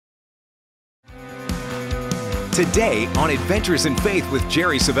Today on Adventures in Faith with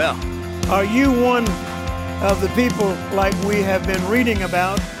Jerry Savelle. Are you one of the people like we have been reading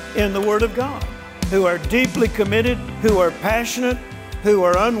about in the Word of God, who are deeply committed, who are passionate, who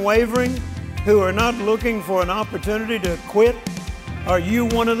are unwavering, who are not looking for an opportunity to quit? Are you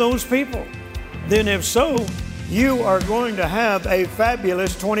one of those people? Then if so, you are going to have a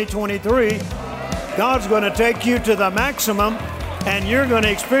fabulous 2023. God's going to take you to the maximum, and you're going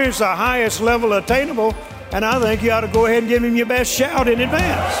to experience the highest level attainable, and I think you ought to go ahead and give Him your best shout in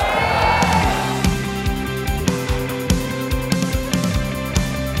advance.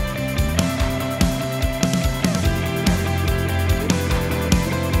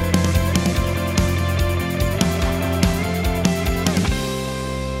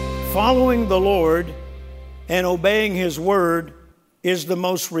 Following the Lord and obeying His Word is the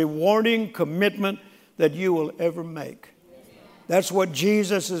most rewarding commitment that you will ever make. That's what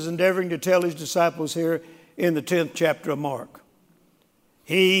Jesus is endeavoring to tell His disciples here in the 10th chapter of Mark.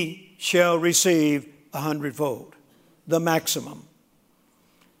 He shall receive 100-fold, the maximum.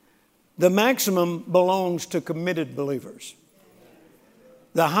 The maximum belongs to committed believers.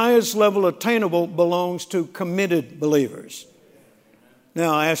 The highest level attainable belongs to committed believers.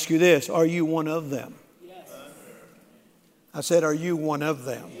 Now I ask you this, are you one of them? Yes. I said, are you one of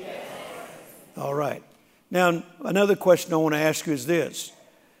them? Yes. All right. Now, another question I want to ask you is this.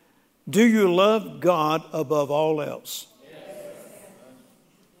 Do you love God above all else? Yes.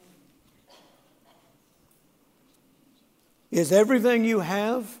 Is everything you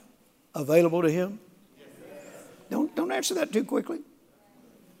have available to Him? Yes. Don't answer that too quickly.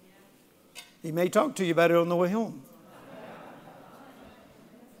 He may talk to you about it on the way home.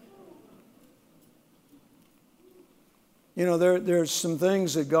 You know, there's some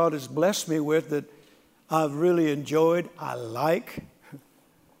things that God has blessed me with that I've really enjoyed, I like.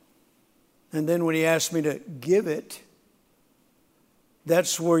 And then when He asked me to give it,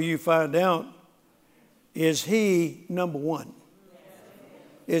 that's where you find out, is He number one?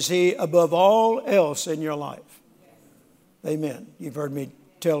 Is He above all else in your life? Amen. You've heard me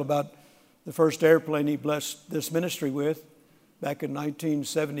tell about the first airplane He blessed this ministry with back in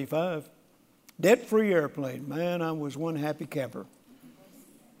 1975. Debt-free airplane. Man, I was one happy camper.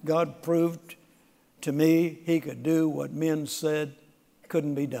 God proved to me He could do what men said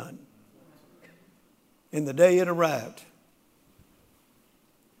couldn't be done. And the day it arrived,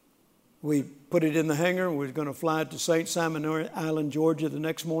 we put it in the hangar. We were going to fly it to St. Simon Island, Georgia the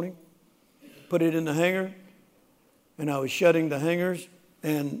next morning. Put it in the hangar, and I was shutting the hangars,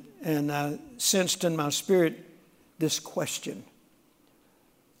 and I sensed in my spirit this question.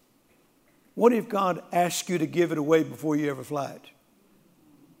 What if God asked you to give it away before you ever fly it?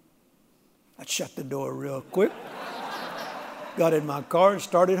 I shut the door real quick, got in my car and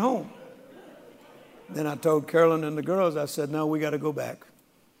started home. Then I told Carolyn and the girls, I said, no, we got to go back.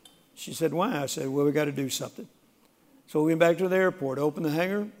 She said, why? I said, well, we got to do something. So we went back to the airport, opened the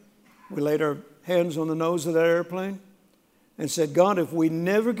hangar. We laid our hands on the nose of that airplane and said, God, if we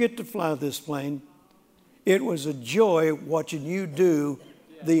never get to fly this plane, it was a joy watching you do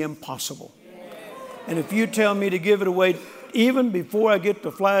the impossible. And if you tell me to give it away even before I get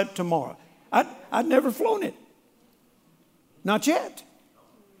to fly it tomorrow, I'd never flown it. Not yet.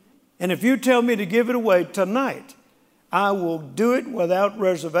 And if you tell me to give it away tonight, I will do it without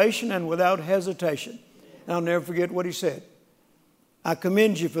reservation and without hesitation. And I'll never forget what He said. I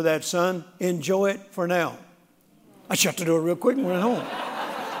commend you for that, son. Enjoy it for now. I shut the door real quick and went home.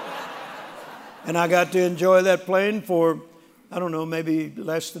 And I got to enjoy that plane for, I don't know, maybe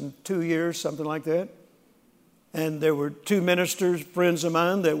less than 2 years, something like that. And there were two ministers, friends of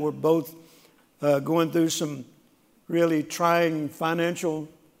mine, that were both going through some really trying financial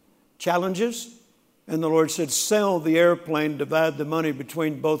challenges. And the Lord said, sell the airplane, divide the money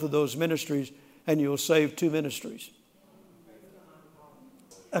between both of those ministries, and you'll save two ministries.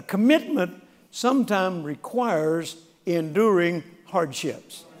 A commitment sometimes requires enduring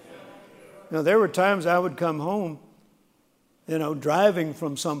hardships. Now, there were times I would come home, driving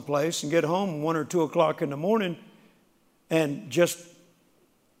from someplace and get home 1 or 2 o'clock in the morning and just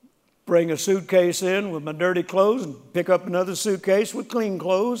bring a suitcase in with my dirty clothes and pick up another suitcase with clean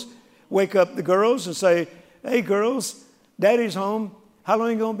clothes, wake up the girls and say, hey, girls, Daddy's home. How long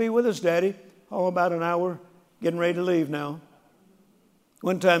are you going to be with us, Daddy? Oh, about an hour. Getting ready to leave now.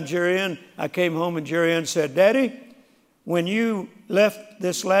 One time, I came home and Jerry Ann said, Daddy, when you left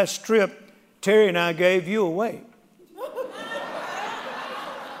this last trip, Terry and I gave you away.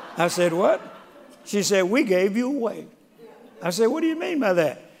 I said, what? She said, we gave you away. I said, what do you mean by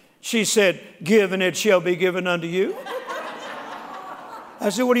that? She said, give and it shall be given unto you. I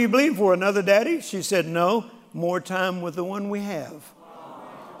said, what do you believe for, another daddy? She said, no, more time with the one we have.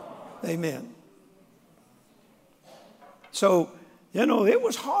 Amen. So, you know, it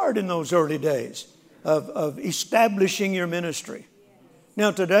was hard in those early days of establishing your ministry.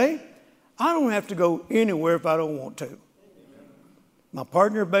 Now today, I don't have to go anywhere if I don't want to. My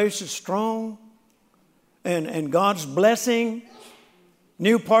partner base is strong, and God's blessing,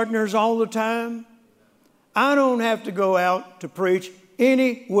 new partners all the time. I don't have to go out to preach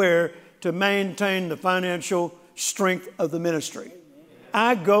anywhere to maintain the financial strength of the ministry.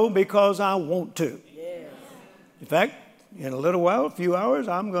 I go because I want to. In fact, in a little while, a few hours,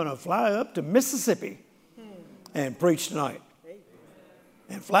 I'm going to fly up to Mississippi and preach tonight.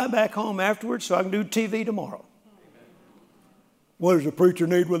 And fly back home afterwards so I can do TV tomorrow. What does a preacher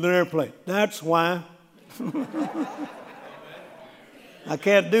need with an airplane? That's why. I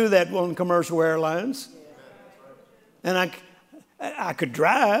can't do that on commercial airlines. And I could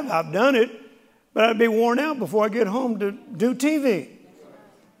drive. I've done it. But I'd be worn out before I get home to do TV.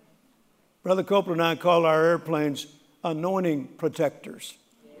 Brother Copeland and I call our airplanes anointing protectors.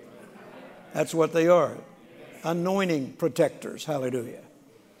 That's what they are. Anointing protectors. Hallelujah.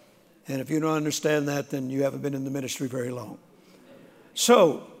 And if you don't understand that, then you haven't been in the ministry very long.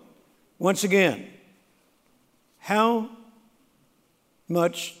 So, once again, how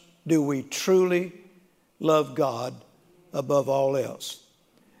much do we truly love God above all else?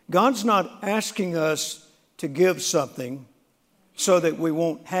 God's not asking us to give something so that we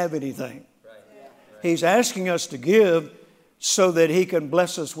won't have anything. He's asking us to give so that He can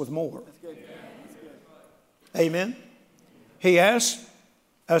bless us with more. Amen? He asks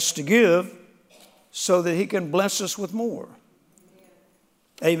us to give so that He can bless us with more.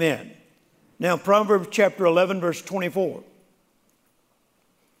 Amen. Now, Proverbs chapter 11, verse 24.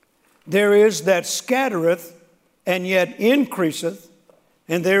 There is that scattereth and yet increaseth,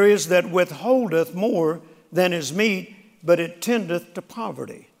 and there is that withholdeth more than is meet, but it tendeth to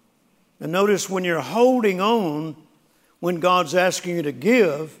poverty. And notice when you're holding on, when God's asking you to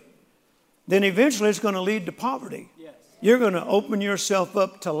give, then eventually it's going to lead to poverty. Yes. You're going to open yourself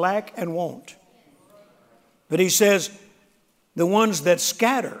up to lack and want. But He says, the ones that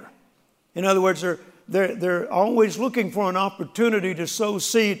scatter, in other words, they're always looking for an opportunity to sow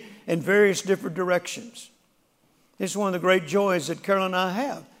seed in various different directions. It's one of the great joys that Carol and I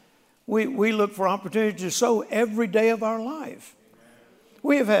have. We look for opportunities to sow every day of our life.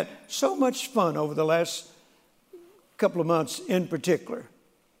 We have had so much fun over the last couple of months in particular.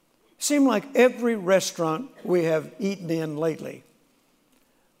 It seemed like every restaurant we have eaten in lately,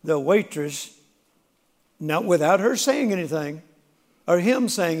 the waitress, not without her saying anything or him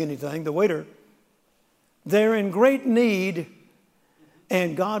saying anything, the waiter, they're in great need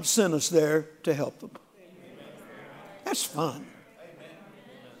and God sent us there to help them. That's fun.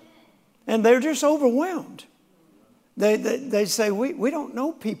 And they're just overwhelmed. They say, we don't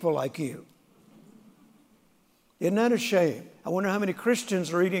know people like you. Isn't that a shame? I wonder how many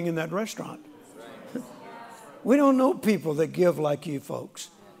Christians are eating in that restaurant. We don't know people that give like you folks.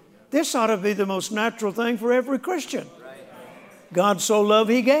 This ought to be the most natural thing for every Christian. God so loved,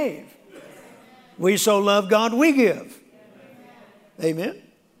 He gave. We so love God, we give. Amen.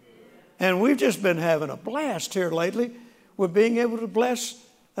 And we've just been having a blast here lately with being able to bless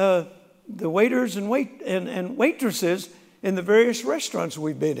the waiters and waitresses in the various restaurants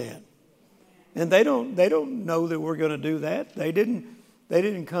we've been in. And they don't know that we're going to do that. They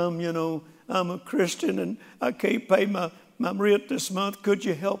didn't come, you know, I'm a Christian and I can't pay my rent this month. Could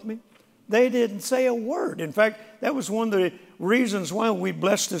you help me? They didn't say a word. In fact, that was one of the reasons why we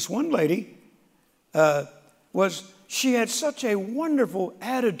blessed this one lady, was she had such a wonderful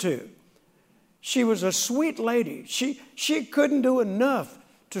attitude. She was a sweet lady. She couldn't do enough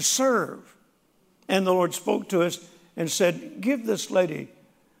to serve. And the Lord spoke to us and said, give this lady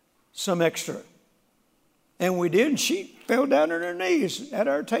some extra. And we did. She fell down on her knees at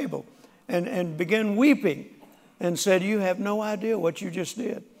our table and began weeping and said, you have no idea what you just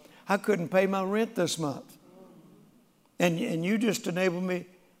did. I couldn't pay my rent this month. And you just enabled me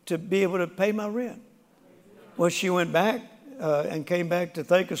to be able to pay my rent. Well, she went back and came back to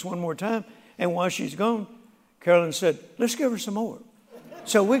thank us one more time. And while she's gone, Carolyn said, let's give her some more.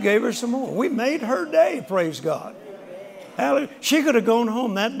 So we gave her some more. We made her day, praise God. Hallelujah. She could have gone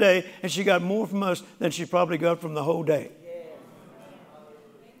home that day and she got more from us than she probably got from the whole day.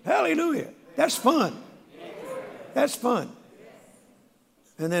 Hallelujah. That's fun. That's fun.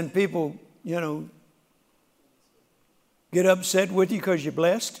 And then people, you know, get upset with you because you're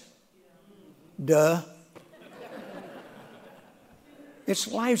blessed. Duh. It's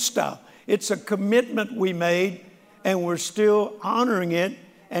lifestyle. It's a commitment we made, and we're still honoring it,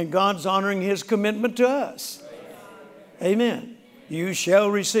 and God's honoring His commitment to us. Amen. You shall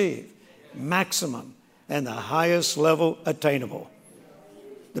receive maximum and the highest level attainable.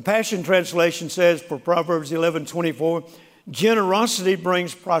 The Passion Translation says for Proverbs 11:24, generosity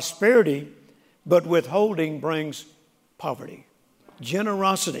brings prosperity, but withholding brings poverty.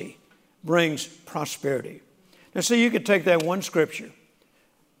 Generosity brings prosperity. Now see, you could take that one scripture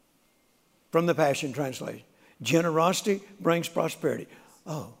from the Passion Translation. Generosity brings prosperity.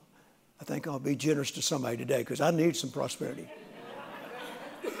 Oh, I think I'll be generous to somebody today because I need some prosperity.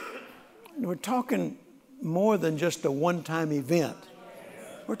 We're talking more than just a one-time event.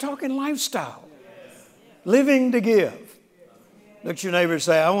 We're talking lifestyle. Living to give. Look at your neighbor and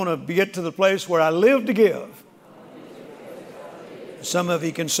say, I want to get to the place where I live to give. Some of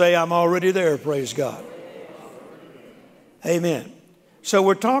you can say, I'm already there, praise God. Amen. So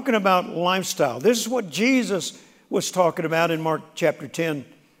we're talking about lifestyle. This is what Jesus was talking about in Mark chapter 10,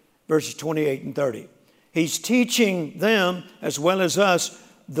 verses 28 and 30. He's teaching them, as well as us,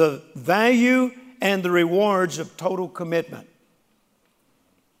 the value and the rewards of total commitment.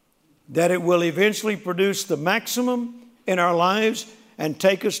 That it will eventually produce the maximum in our lives and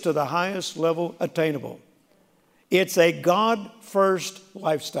take us to the highest level attainable. It's a God-first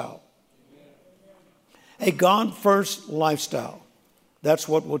lifestyle. A God-first lifestyle. That's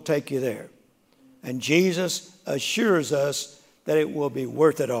what will take you there. And Jesus assures us that it will be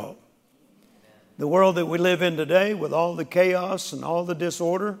worth it all. The world that we live in today, with all the chaos and all the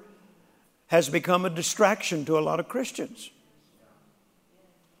disorder, has become a distraction to a lot of Christians.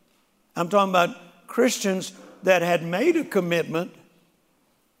 I'm talking about Christians that had made a commitment,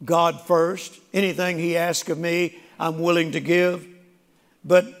 God first, anything He asks of me, I'm willing to give.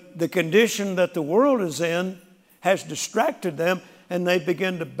 But the condition that the world is in has distracted them, and they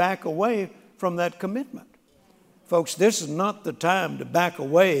begin to back away from that commitment. Folks, this is not the time to back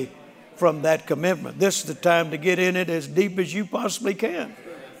away from that commitment. This is the time to get in it as deep as you possibly can.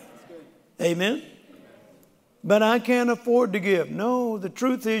 Amen? But I can't afford to give. No, the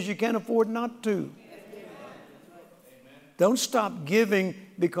truth is you can't afford not to. Don't stop giving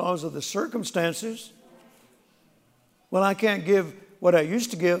because of the circumstances. Well, I can't give what I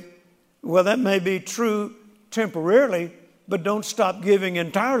used to give. Well, that may be true temporarily, but don't stop giving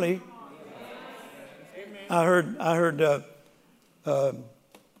entirely. I heard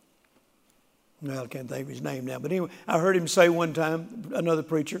I can't think of his name now, but anyway, I heard him say one time, another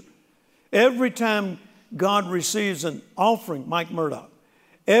preacher, every time God receives an offering, Mike Murdoch,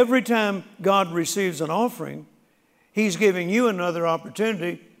 every time God receives an offering, He's giving you another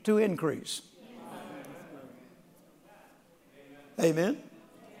opportunity to increase. Amen?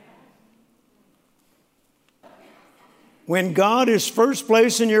 When God is first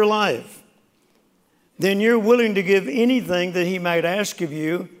place in your life, then you're willing to give anything that He might ask of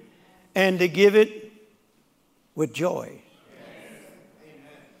you and to give it with joy.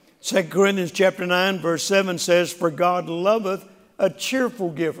 2 Corinthians chapter 9, verse 7 says, for God loveth a cheerful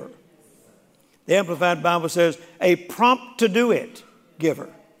giver. The Amplified Bible says, a prompt to do it giver.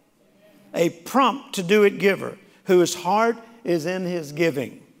 A prompt to do it giver, whose heart is in his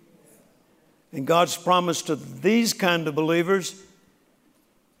giving. And God's promise to these kind of believers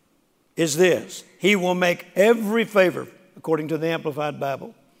is this. He will make every favor, according to the Amplified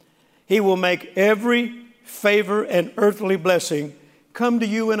Bible, He will make every favor and earthly blessing come to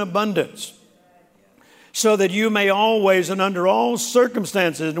you in abundance, so that you may always and under all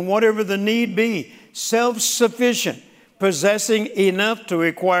circumstances and whatever the need be, self-sufficient, possessing enough to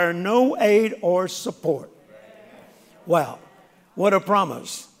require no aid or support. Wow, what a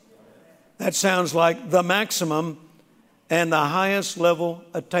promise. That sounds like the maximum and the highest level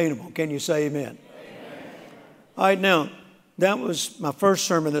attainable. Can you say amen? All right, now, that was my first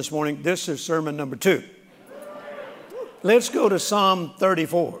sermon this morning. This is sermon number 2. Let's go to Psalm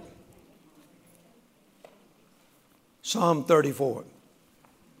 34. Psalm 34.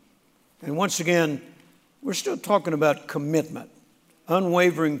 And once again, we're still talking about commitment,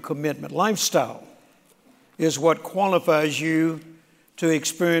 unwavering commitment. Lifestyle is what qualifies you to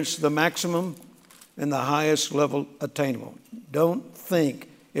experience the maximum and the highest level attainable. Don't think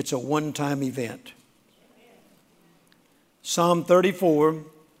it's a one-time event. Psalm 34,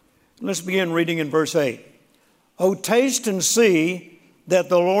 let's begin reading in verse 8. O taste and see that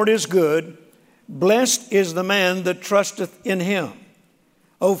the Lord is good. Blessed is the man that trusteth in Him.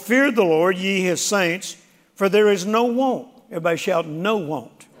 O fear the Lord, ye His saints, for there is no want. Everybody shout, no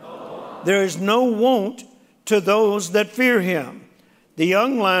want. No want. There is no want to those that fear Him. The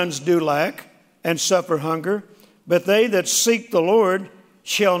young lions do lack and suffer hunger, but they that seek the Lord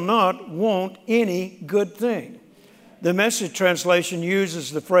shall not want any good thing. The Message translation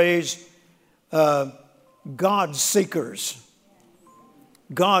uses the phrase, God seekers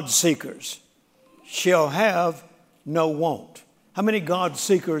shall have no want. How many God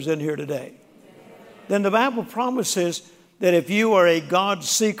seekers in here today? Then the Bible promises that if you are a God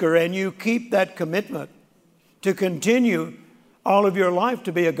seeker and you keep that commitment to continue all of your life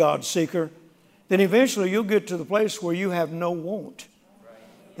to be a God seeker, then eventually you'll get to the place where you have no want.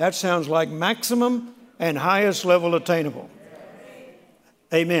 That sounds like maximum and highest level attainable.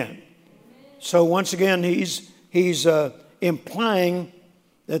 Amen. So once again, he's implying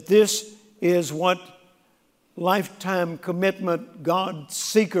that this is what lifetime commitment God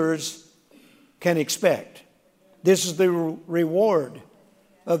seekers can expect. This is the reward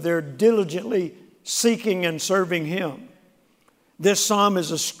of their diligently seeking and serving Him. This psalm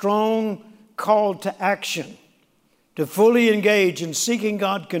is a strong call to action, to fully engage in seeking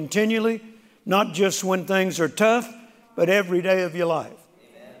God continually, not just when things are tough, but every day of your life.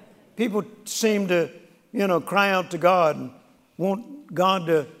 Amen. People seem to, cry out to God and want God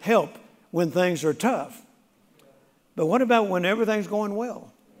to help when things are tough. But what about when everything's going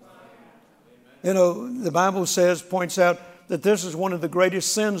well? The Bible points out that this is one of the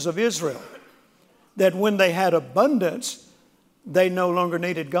greatest sins of Israel, that when they had abundance, they no longer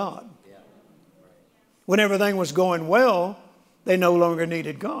needed God. When everything was going well, they no longer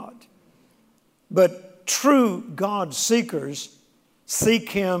needed God. But true God seekers seek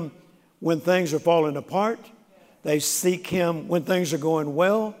Him when things are falling apart. They seek Him when things are going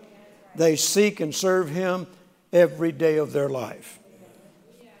well. They seek and serve Him every day of their life.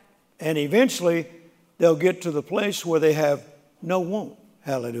 And eventually, they'll get to the place where they have no want.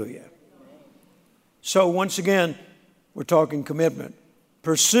 Hallelujah. So once again, we're talking commitment.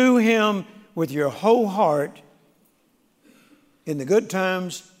 Pursue Him with your whole heart in the good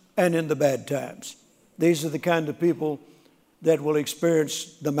times and in the bad times. These are the kind of people that will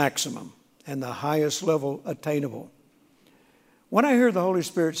experience the maximum and the highest level attainable. When I hear the Holy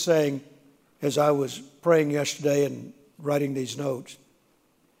Spirit saying, as I was praying yesterday and writing these notes,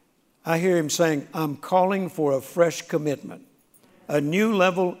 I hear Him saying, I'm calling for a fresh commitment, a new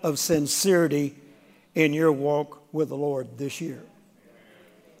level of sincerity in your walk with the Lord this year.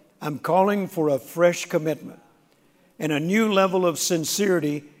 I'm calling for a fresh commitment and a new level of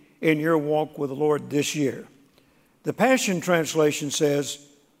sincerity in your walk with the Lord this year. The Passion Translation says,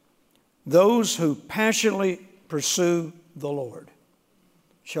 those who passionately pursue the Lord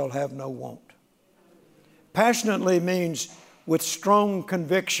shall have no want. Passionately means with strong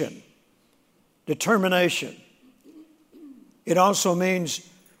conviction, determination. It also means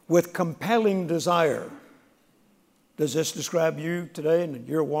with compelling desire. Does this describe you today and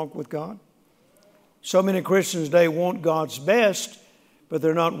your walk with God? So many Christians today want God's best, but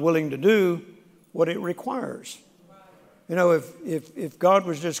they're not willing to do what it requires. If God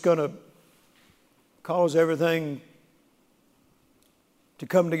was just going to cause everything to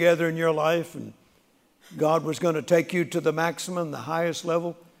come together in your life and God was going to take you to the maximum, the highest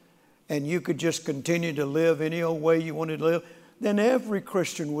level, and you could just continue to live any old way you wanted to live, then every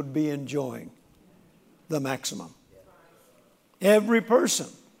Christian would be enjoying the maximum. Every person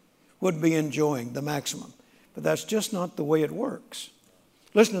would be enjoying the maximum. But that's just not the way it works.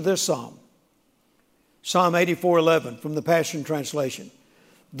 Listen to this psalm. Psalm 84:11 from the Passion Translation.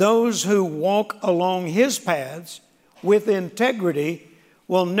 Those who walk along His paths with integrity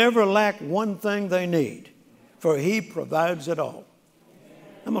will never lack one thing they need, for He provides it all.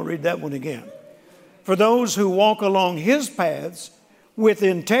 I'm going to read that one again. For those who walk along His paths with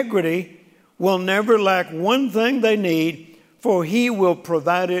integrity will never lack one thing they need, for He will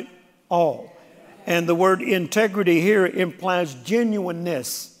provide it all. And the word integrity here implies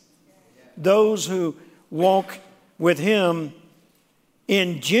genuineness. Those who walk with Him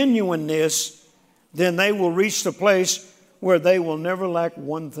in genuineness, then they will reach the place where they will never lack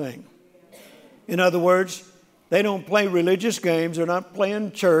one thing. In other words, they don't play religious games. They're not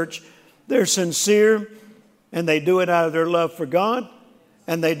playing church. They're sincere, and they do it out of their love for God,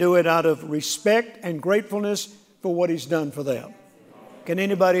 and they do it out of respect and gratefulness for what He's done for them. Can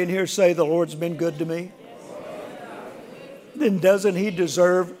anybody in here say, the Lord's been good to me? Then doesn't He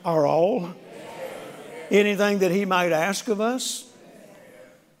deserve our all? Anything that He might ask of us?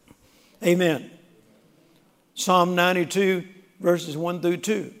 Amen. Psalm 92, verses 1 through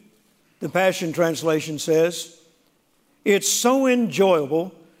 2. The Passion Translation says, it's so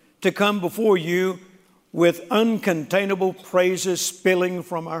enjoyable to come before you with uncontainable praises spilling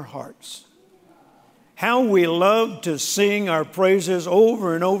from our hearts. How we love to sing our praises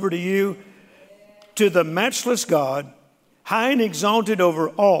over and over to you, to the matchless God, high and exalted over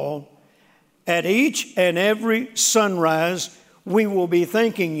all. At each and every sunrise, we will be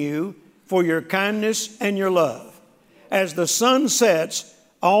thanking you for your kindness and your love. As the sun sets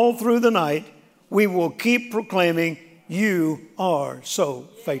all through the night, we will keep proclaiming, you are so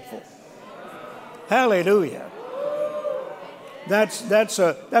faithful. Hallelujah. That's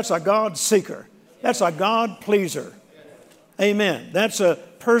a God seeker. That's a God pleaser. Amen. That's a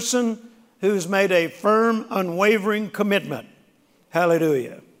person who's made a firm, unwavering commitment.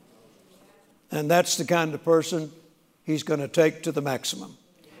 Hallelujah. And that's the kind of person He's going to take to the maximum.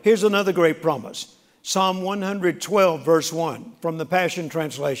 Here's another great promise. Psalm 112, verse 1 from the Passion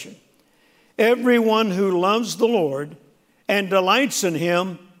Translation. Everyone who loves the Lord and delights in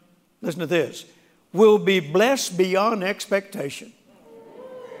Him, listen to this, will be blessed beyond expectation.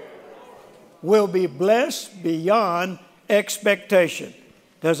 Will be blessed beyond expectation.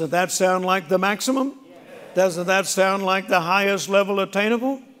 Doesn't that sound like the maximum? Doesn't that sound like the highest level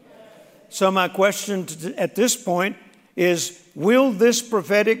attainable? So my question at this point is, will this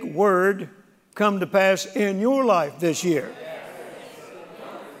prophetic word come to pass in your life this year?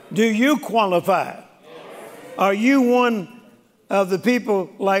 Do you qualify? Are you one of the people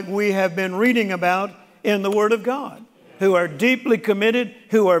like we have been reading about in the Word of God, who are deeply committed,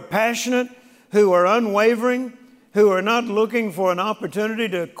 who are passionate, who are unwavering, who are not looking for an opportunity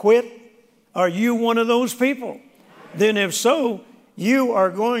to quit? Are you one of those people? Then if so, you are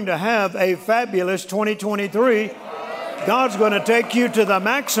going to have a fabulous 2023. God's going to take you to the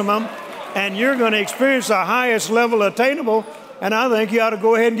maximum, and you're going to experience the highest level attainable, and I think you ought to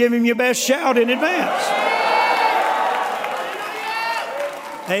go ahead and give Him your best shout in advance.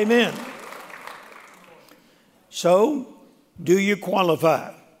 Amen. So, do you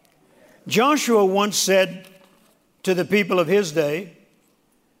qualify? Joshua once said to the people of his day,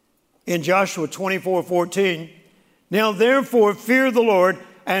 in Joshua 24:14, now therefore fear the Lord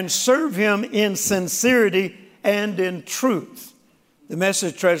and serve Him in sincerity and in truth. The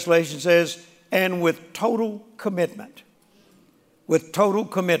Message translation says, and with total commitment. With total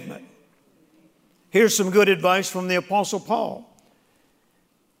commitment. Here's some good advice from the Apostle Paul.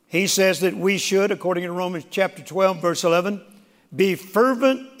 He says that we should, according to Romans chapter 12, verse 11, be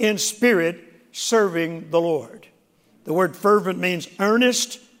fervent in spirit, serving the Lord. The word fervent means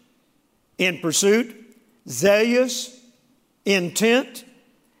earnest, in pursuit, zealous, intent.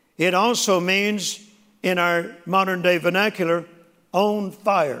 It also means, in our modern day vernacular, on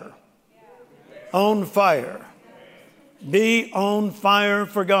fire. On fire. Be on fire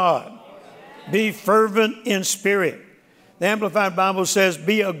for God. Be fervent in spirit. The Amplified Bible says,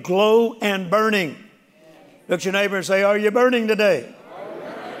 be aglow and burning. Look at your neighbor and say, are you burning today?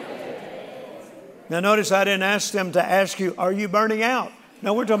 Now notice I didn't ask them to ask you, are you burning out?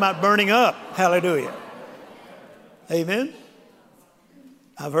 No, we're talking about burning up. Hallelujah. Amen.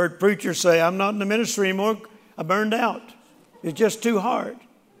 I've heard preachers say, I'm not in the ministry anymore. I burned out. It's just too hard.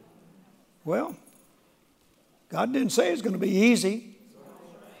 Well, God didn't say it's going to be easy.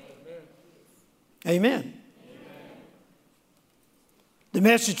 Amen. The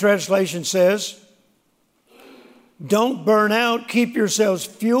Message translation says, don't burn out. Keep yourselves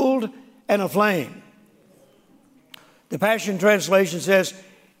fueled and aflame. The Passion translation says,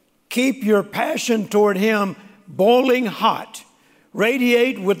 keep your passion toward Him boiling hot.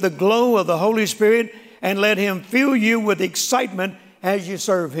 Radiate with the glow of the Holy Spirit and let Him fill you with excitement as you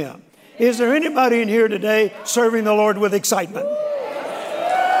serve Him. Is there anybody in here today serving the Lord with excitement?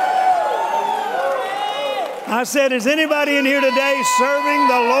 I said, is anybody in here today serving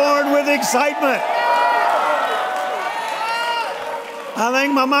the Lord with excitement? I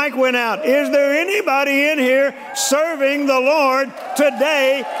think my mic went out. Is there anybody in here serving the Lord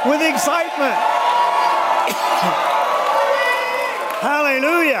today with excitement?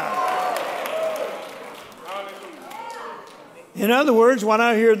 Hallelujah. In other words, what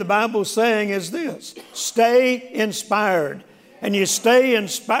I hear the Bible saying is this: stay inspired. And you stay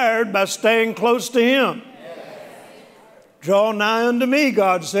inspired by staying close to Him. Draw nigh unto me,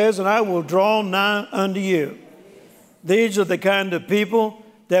 God says, and I will draw nigh unto you. These are the kind of people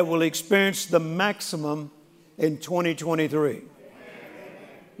that will experience the maximum in 2023.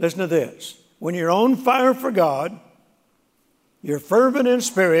 Listen to this. When you're on fire for God, you're fervent in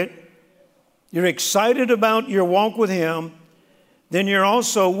spirit, you're excited about your walk with Him, then you're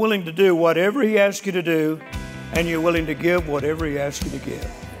also willing to do whatever He asks you to do, and you're willing to give whatever He asks you to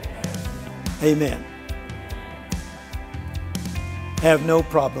give. Amen. Have no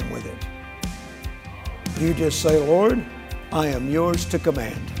problem with it. You just say, Lord, I am yours to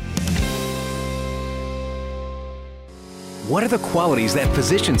command. What are the qualities that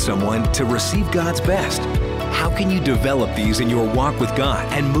position someone to receive God's best? How can you develop these in your walk with God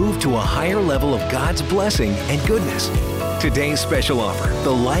and move to a higher level of God's blessing and goodness? Today's special offer,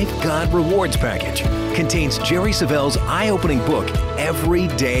 the Life God Rewards Package, contains Jerry Savelle's eye-opening book, Every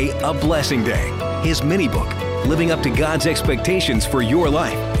Day a Blessing Day, his mini book, Living Up to God's Expectations for Your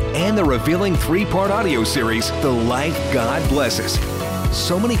Life, and the revealing 3-part audio series, The Life God Blesses.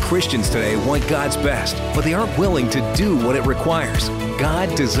 So many Christians today want God's best, but they aren't willing to do what it requires.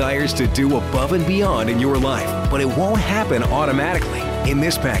 God desires to do above and beyond in your life, but it won't happen automatically. In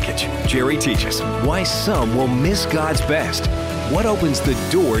this package, Jerry teaches why some will miss God's best, what opens the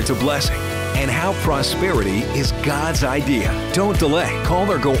door to blessing, and how prosperity is God's idea. Don't delay. Call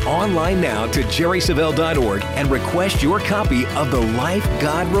or go online now to jerrysavelle.org and request your copy of the Life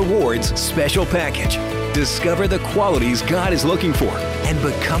God Rewards Special Package. Discover the qualities God is looking for and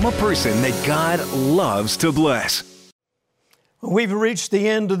become a person that God loves to bless. We've reached the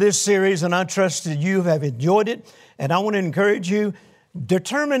end of this series, and I trust that you have enjoyed it. And I want to encourage you,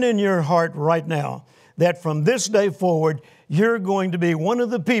 determine in your heart right now that from this day forward, you're going to be one of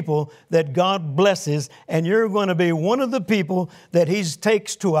the people that God blesses, and you're going to be one of the people that He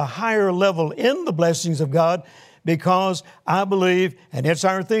takes to a higher level in the blessings of God. Because I believe, and it's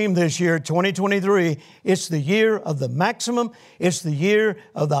our theme this year, 2023, it's the year of the maximum. It's the year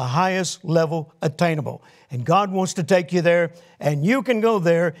of the highest level attainable. And God wants to take you there, and you can go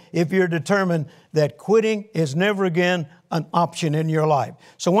there if you're determined that quitting is never again an option in your life.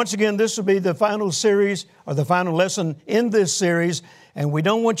 So once again, this will be the final series or the final lesson in this series, and we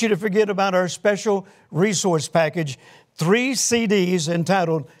don't want you to forget about our special resource package, 3 CDs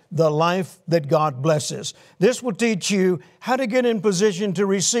entitled The Life That God Blesses. This will teach you how to get in position to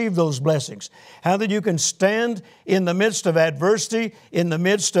receive those blessings, how that you can stand in the midst of adversity, in the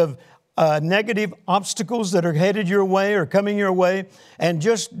midst of negative obstacles that are headed your way or coming your way, and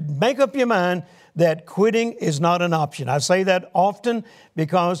just make up your mind that quitting is not an option. I say that often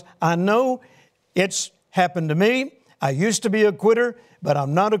because I know it's happened to me. I used to be a quitter, but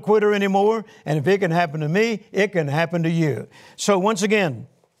I'm not a quitter anymore. And if it can happen to me, it can happen to you. So once again,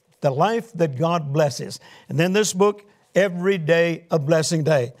 The Life That God Blesses. And then this book, Every Day a Blessing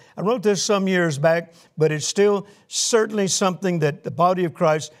Day. I wrote this some years back, but it's still certainly something that the body of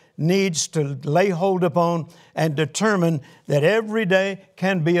Christ needs to lay hold upon and determine that every day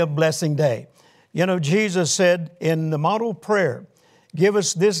can be a blessing day. You know, Jesus said in the model prayer, give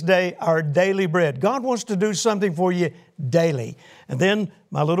us this day our daily bread. God wants to do something for you daily. And then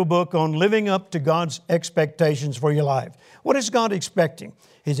my little book on living up to God's expectations for your life. What is God expecting?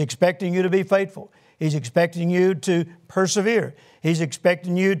 He's expecting you to be faithful. He's expecting you to persevere. He's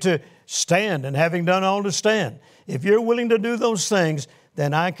expecting you to stand, and having done all to stand. If you're willing to do those things,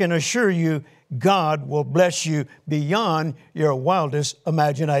 then I can assure you God will bless you beyond your wildest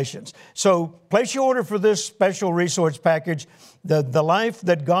imaginations. So place your order for this special resource package. The Life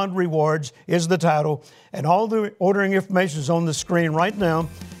That God Rewards is the title, and all the ordering information is on the screen right now.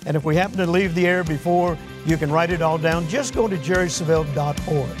 And if we happen to leave the air before you can write it all down, just go to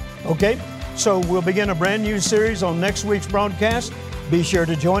jerrysavelle.org. Okay? So we'll begin a brand new series on next week's broadcast. Be sure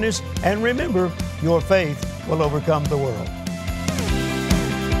to join us, and remember, your faith will overcome the world.